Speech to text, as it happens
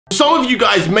Some of you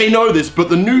guys may know this, but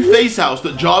the new FaZe house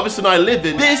that Jarvis and I live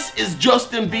in, this is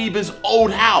Justin Bieber's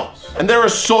old house. And there are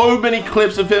so many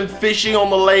clips of him fishing on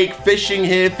the lake, fishing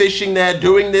here, fishing there,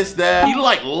 doing this there. He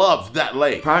like loves that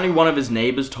lake. Apparently one of his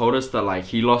neighbors told us that like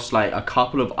he lost like a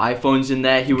couple of iPhones in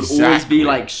there. He would always be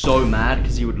like so mad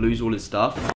because he would lose all his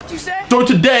stuff. What'd you say? So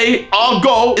today, our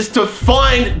goal is to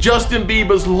find Justin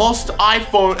Bieber's lost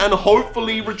iPhone and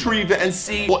hopefully retrieve it and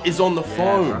see what is on the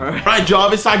phone. Right,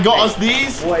 Jarvis, I got us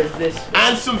these. What is this?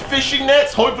 And some fishing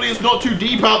nets. Hopefully it's not too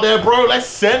deep out there, bro. Let's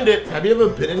send it. Have you ever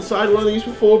been inside one of these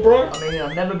before, bro? I mean,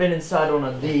 I've never been inside one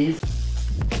of these.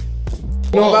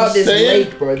 What about this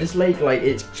lake, bro? This lake, like,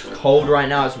 it's cold right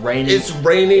now. It's raining. It's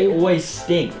raining. It always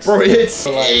stinks. Bro, it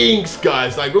stinks,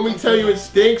 guys. Like, when we tell you it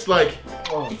stinks, like,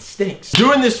 it stinks.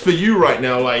 Doing this for you right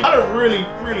now, like, I don't really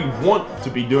want to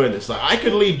be doing this. Like, I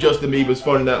could leave Justin Bieber's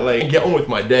phone in that lake and get on with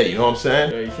my day, you know what I'm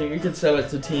saying? Yo, you think we could sell it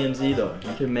to TMZ, though?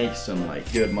 You could make some,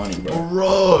 like, good money, bro.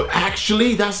 Bro,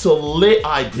 actually, that's a lit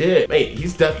idea. Mate,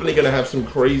 he's definitely gonna have some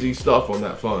crazy stuff on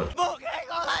that phone.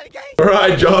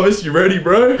 Alright, Jarvis, you ready,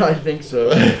 bro? I think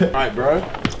so. Alright, bro.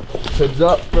 Heads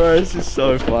up, bro. This is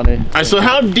so funny. Alright, so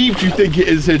how deep do you think it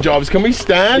is here, Jarvis? Can we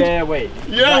stand? Yeah, wait.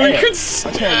 Yeah, we can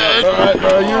stand. Alright,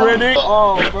 bro, you ready?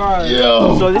 Oh, bro.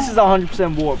 Yo. So this is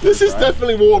 100% waterproof. This is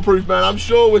definitely waterproof, man. I'm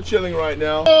sure we're chilling right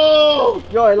now. Oh!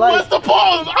 Yo, it like... Where's the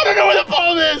bottom? I don't know where the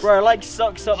bottom is! Bro, it like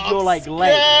sucks up your, like,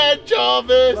 leg. Yeah,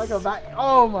 Jarvis! Like a vac...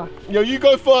 Oh, my... Yo, you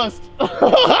go first.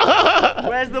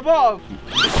 Where's the bottom?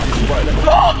 Bro,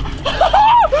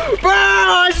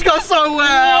 I just got so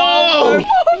wet.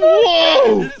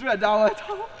 Whoa! This went down my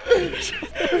top.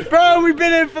 Bro, we've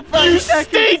been in for 30 seconds.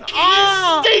 Stink! You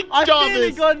stink, I Jarvis! feel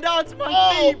it gone down to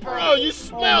my feet, bro, you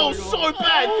smell so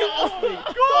bad. Get off me.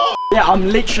 God. Yeah, I'm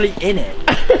literally in it.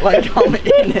 Like, I'm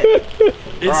in it.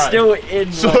 It's right. still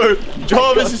in. So,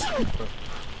 Jarvis is...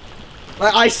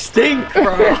 Like, I stink,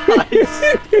 bro. I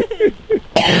stink.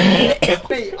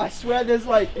 Mate, I swear there's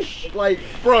like...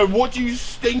 Bro, what do you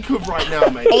stink of right now,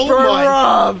 mate? Oh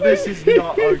bro, this is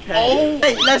not okay. Oh.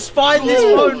 Hey, let's find this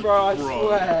phone, bro, I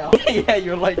swear. Yeah,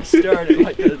 you're like stirring it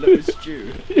like a little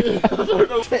stew.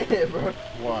 Sit here, bro.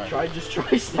 Why? Just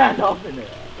try stand up in it.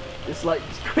 It's like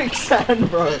quicksand,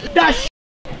 bro. That's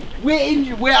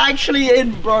we're actually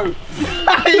in, bro.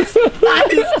 That is just...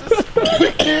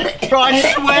 Bro, I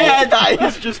swear that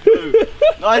is just poo.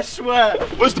 I swear.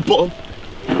 Where's the bottom?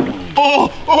 Oh,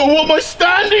 what am I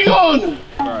standing on?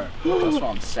 Bro, that's what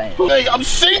I'm saying. Hey, I'm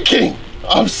sinking.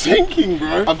 I'm sinking,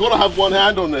 bro. I've got to have one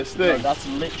hand on this thing. Bro, that's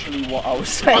literally what I was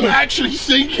saying. I'm actually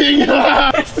sinking.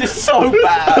 This is so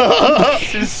bad.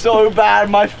 This is so bad.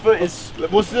 My foot is...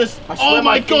 What's this? Oh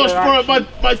my gosh, bro.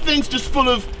 My thing's just full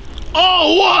of...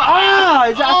 Oh, what? Ah,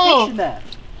 is that a fish in there?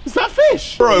 Is that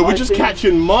fish? Bro, we're just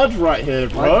catching mud right here,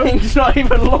 bro. My thing's not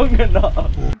even long enough.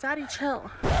 Daddy, chill.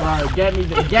 Bro, get me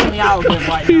out of here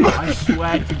right now. I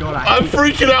swear to God, I'm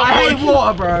freaking out. I hate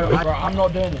water, bro. Bro, I'm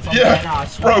not doing this. Yeah,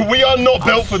 bro, we are not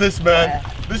built for this, man.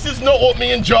 This is not what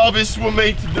me and Jarvis were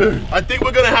made to do. I think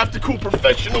we're gonna have to call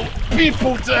professional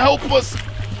people to help us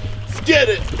get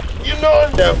it. You know?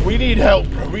 Yeah, we need help,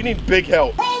 bro. We need big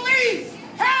help. Police!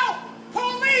 Help!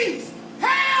 Police!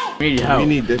 Help! We need help. We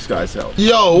need this guy's help.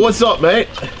 Yo, what's up, mate?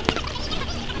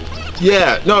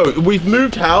 Yeah, no, we've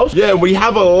moved house. Yeah, we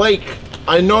have a lake.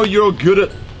 I know you're good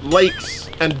at lakes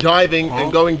and diving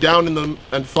and going down in them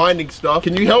and finding stuff.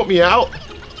 Can you help me out?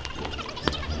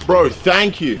 Bro,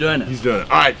 thank you. Doing it. He's doing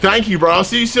it. All right, thank you, bro. I'll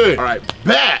see you soon. All right,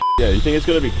 bet. Yeah, you think it's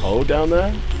gonna be cold down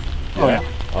there? Oh yeah.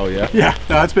 Oh yeah? Yeah,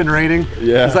 no, it's been raining.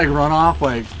 Yeah. It's like runoff,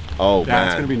 like, oh yeah, man.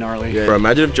 it's gonna be gnarly. Yeah. Bro,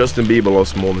 imagine if Justin Bieber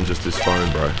lost more than just his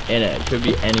phone, bro. In it. It could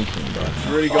be anything, bro.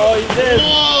 Really good. Oh, he's in.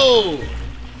 Whoa!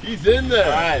 He's in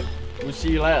there. All right. We'll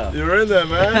see you later. You're in there,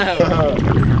 man.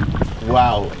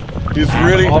 Wow. He's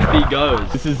really... Off he goes.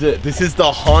 This is it. This is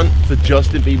the hunt for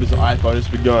Justin Bieber's iPhone. It's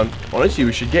begun. Honestly,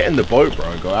 we should get in the boat, bro,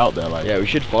 and go out there. Like, yeah, we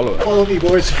should follow it. Follow me,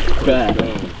 boys. Bet.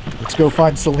 Let's go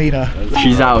find Selena.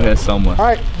 She's out here somewhere. All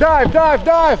right, dive, dive,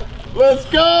 dive. let's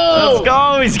go. Let's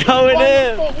go. He's going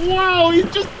in. Wow,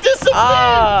 he's just disappeared.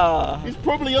 Ah. He's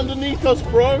probably underneath us,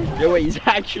 bro. Yeah, wait, he's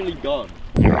actually gone.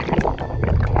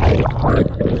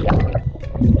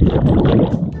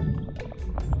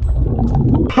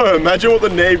 Imagine what the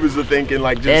neighbors are thinking,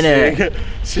 like just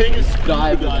seeing a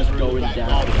Diver just going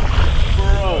down.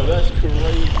 Bro, that's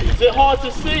crazy. Is it hard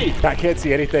to see? I can't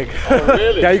see anything. Oh,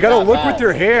 really? Yeah, you gotta look with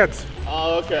your hands.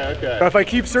 Oh, okay, okay. If I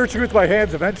keep searching with my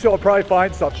hands, eventually I'll probably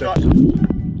find something.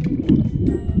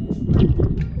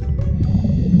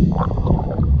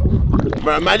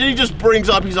 Man, imagine he just brings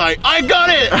up, he's like, I got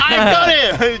it, I got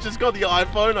it. He just got the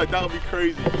iPhone, like that would be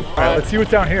crazy. All right, let's see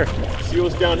what's down here. See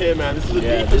what's down here, man. This is a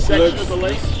deep section of the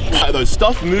lake. Like, those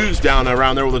stuff moves down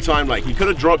around there all the time. Like, he could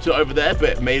have dropped it over there, but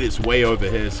it made its way over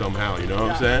here somehow. You know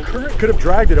what I'm saying? Current could have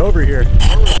dragged it over here.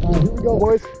 Here we go,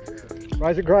 boys.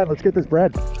 Rise and grind. Let's get this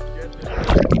bread.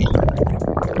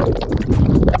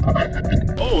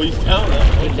 Oh, he's down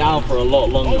there. Been down for a lot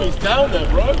longer. Oh, he's down there,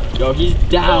 bro. Yo, he's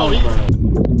down, bro.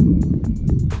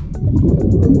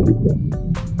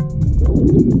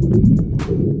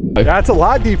 That's a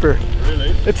lot deeper. Really?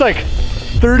 It's like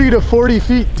 30 to 40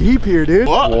 feet deep here, dude.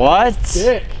 What?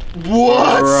 Sick.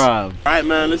 What? Bruh. All right,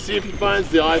 man, let's see if he finds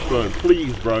the iPhone.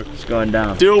 Please, bro. It's going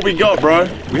down. See what we got, bro.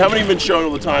 We haven't even shown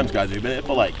all the times, guys. We've been here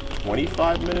for like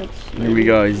 25 minutes. Here we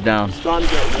go, he's down. Starting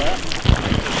to get wet.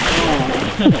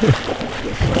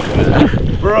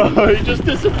 Bro, he just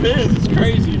disappears. It's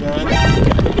crazy, man.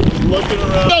 He's looking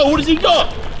around. No, what has he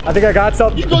got? I think I got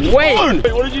something. You got the phone.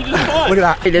 Wait, what did you just find? Look at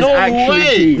that. Hey, there's No actually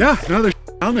way. keys. Yeah, no, there's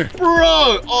down there.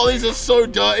 Bro, oh, these are so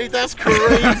dirty. That's crazy.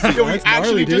 Yo, we That's actually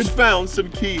gnarly, dude. just found some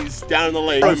keys down in the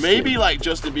lake. Bro, maybe like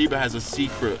Justin Bieber has a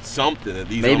secret something that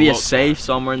these Maybe a unlock. safe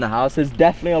somewhere in the house. There's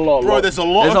definitely a lot. Bro, there's a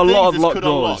lot of things this locked could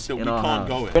unlock doors that we in our can't house.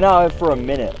 go in. Been out here for a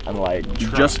minute and like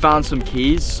just found some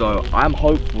keys, so I'm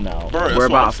hopeful now. Bro, that's we're what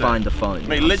I'm about to saying. find the phone. I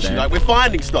mean, literally, like we're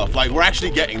finding stuff. Like we're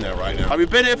actually getting there right now. Like, we've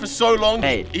been here for so long.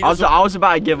 Hey, he I was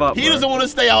about to give up. He bro. doesn't want to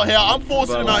stay out here. I'm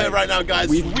forcing him out here right now, guys.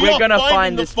 We're are gonna finding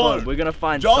find the this phone. We're gonna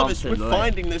find Jarvis, something. we're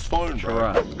finding this phone, bro.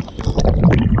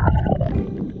 Right.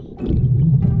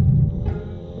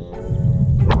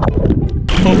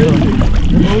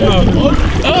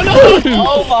 Oh no!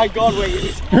 Oh my God!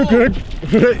 Wait. You're good.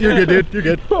 You're good, dude. You're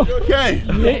good. Okay.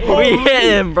 We hit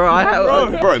him,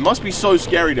 bro. Bro, it must be so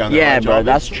scary down there. Yeah, right, bro.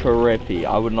 Jarvis? That's trippy.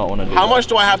 I would not want to do How that. much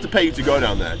do I have to pay you to go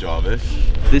down there, Jarvis?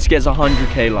 This gets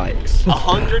 100K likes.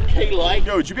 100K like?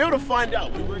 Yo, would you be able to find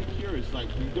out? We're very curious. Like,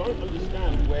 we don't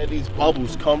understand where these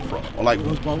bubbles come from, or like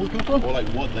those bubbles come from, or like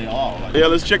what they are. Like, yeah,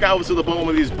 let's check out what's at the bottom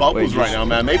of these bubbles right now,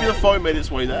 man. Maybe the phone made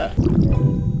its way there.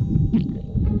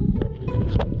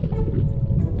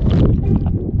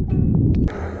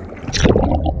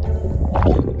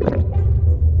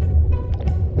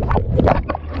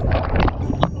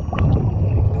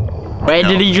 Where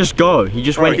did he just go? He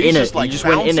just went in it. Like, He just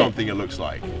went in something, it looks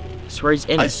like. I swear he's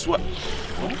in I it. swear.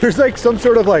 There's like some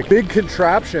sort of like big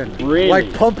contraption. Really?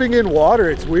 Like pumping in water.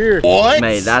 It's weird. What?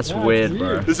 Mate, that's weird,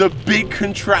 bro. There's a big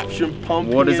contraption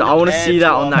pumping. What is? in I want to air see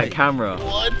that on that like- camera.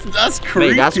 What? That's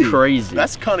creepy. Mate, that's crazy.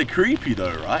 That's kind of creepy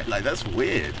though, right? Like that's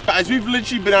weird. Guys, we've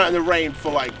literally been out in the rain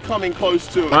for like coming close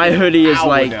to My an hoodie is hour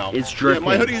like, now. it's dripping. Yeah,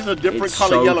 my hoodie is a different It's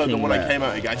color yellow than soaking when I wet. came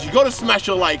out here, guys. You gotta smash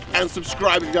a like and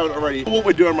subscribe if you haven't already. What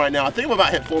we're doing right now, I think I'm about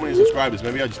to hit 4 million subscribers.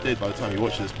 Maybe I just did by the time you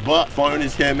watch this. But phone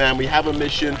is here, man. We have a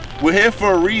mission. We're here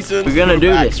for a reason. We're gonna Go do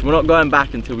back. this. We're not going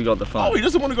back until we got the phone. Oh, he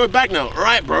doesn't want to go back now. All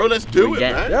right, bro, let's do it,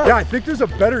 Yeah. man. Yeah, I think there's a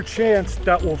better chance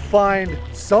that we'll find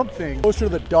something closer to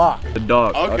the dock. The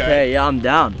dog. Okay. Okay, yeah, I'm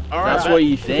down. All That's right. what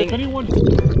you think.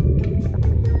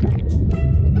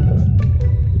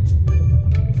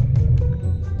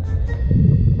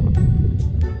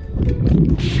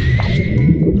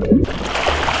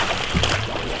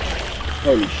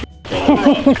 Holy shit.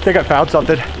 I think I found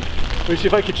something. Let me see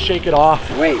if I can shake it off.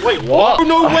 Wait, Wait, what? Oh,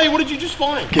 no way. What did you just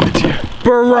find? Give it to you.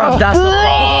 bro, that's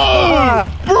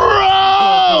Bro!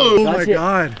 Oh my That's it.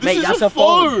 god. This Mate, is that's a a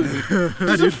phone.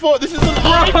 This is a phone. This is an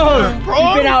iPhone, bro.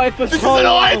 You've been out here for This is so an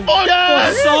long. iPhone.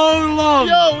 Yes. so long.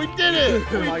 Yo, we did it.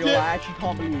 Oh my We God, did- I actually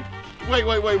can't believe. Wait.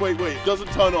 It doesn't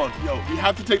turn on. Yo, we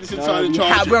have to take this inside and you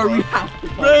charge have, it, bro, bro. you have to.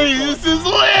 Hey, this is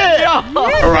lit.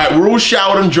 All right, we're all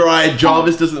showered and dried.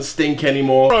 Jarvis doesn't stink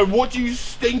anymore. Bro, what do you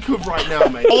stink of right now,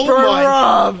 mate? Oh my.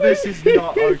 Bruh, this is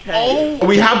not okay. Oh.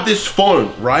 We have this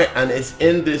phone, right? And it's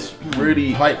in this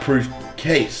really height-proof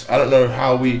case. I don't know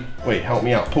how we... Wait, help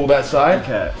me out. Pull that side.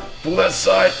 Okay. Pull that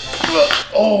side.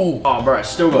 Oh. Oh, bro, it's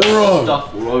still got Bro.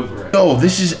 stuff all over it. No,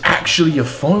 this is actually a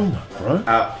phone, bro.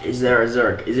 Is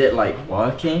it like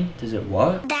working? Does it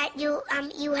work? That you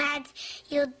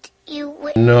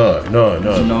would No.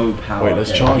 No power. Wait, let's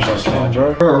Okay. charge this thing,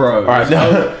 bro. Bro, All right, now.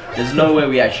 there's no way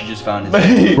we actually just found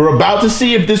it. We're about to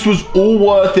see if this was all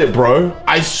worth it, bro.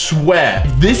 I swear.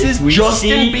 This is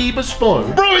Justin Bieber's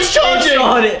phone. Bro, it's charging.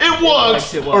 It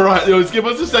works. It works. All right, let's give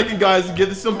us a second, guys, and give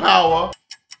this some power.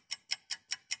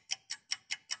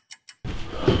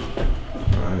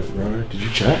 Bro, did you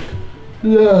check?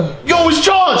 Yeah. Yo, it's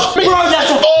charged! Bro, that's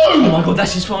a phone! Oh my God,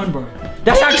 that's his phone, bro.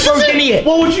 That's Bro, actually this is an idiot.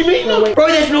 What would you mean? No, Bro,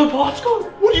 there's no parts gone.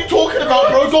 what are you talking about,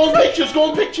 bro? Go on pictures,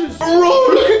 Bro,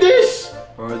 look at this!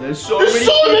 Bro, there's so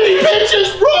many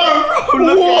pictures,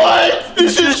 bro! What?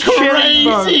 This is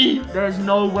crazy! There's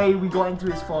no way we got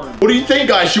into his phone. What do you think,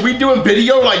 guys? Should we do a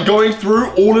video like going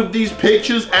through all of these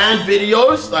pictures and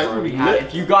videos? Like,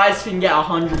 If you guys can get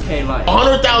 100K likes.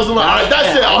 100,000 likes. Alright,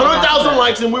 that's it. 100,000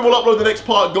 likes, and we will upload the next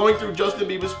part going through Justin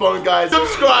Bieber's phone, guys.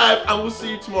 Subscribe, and we'll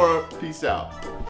see you tomorrow. Peace out.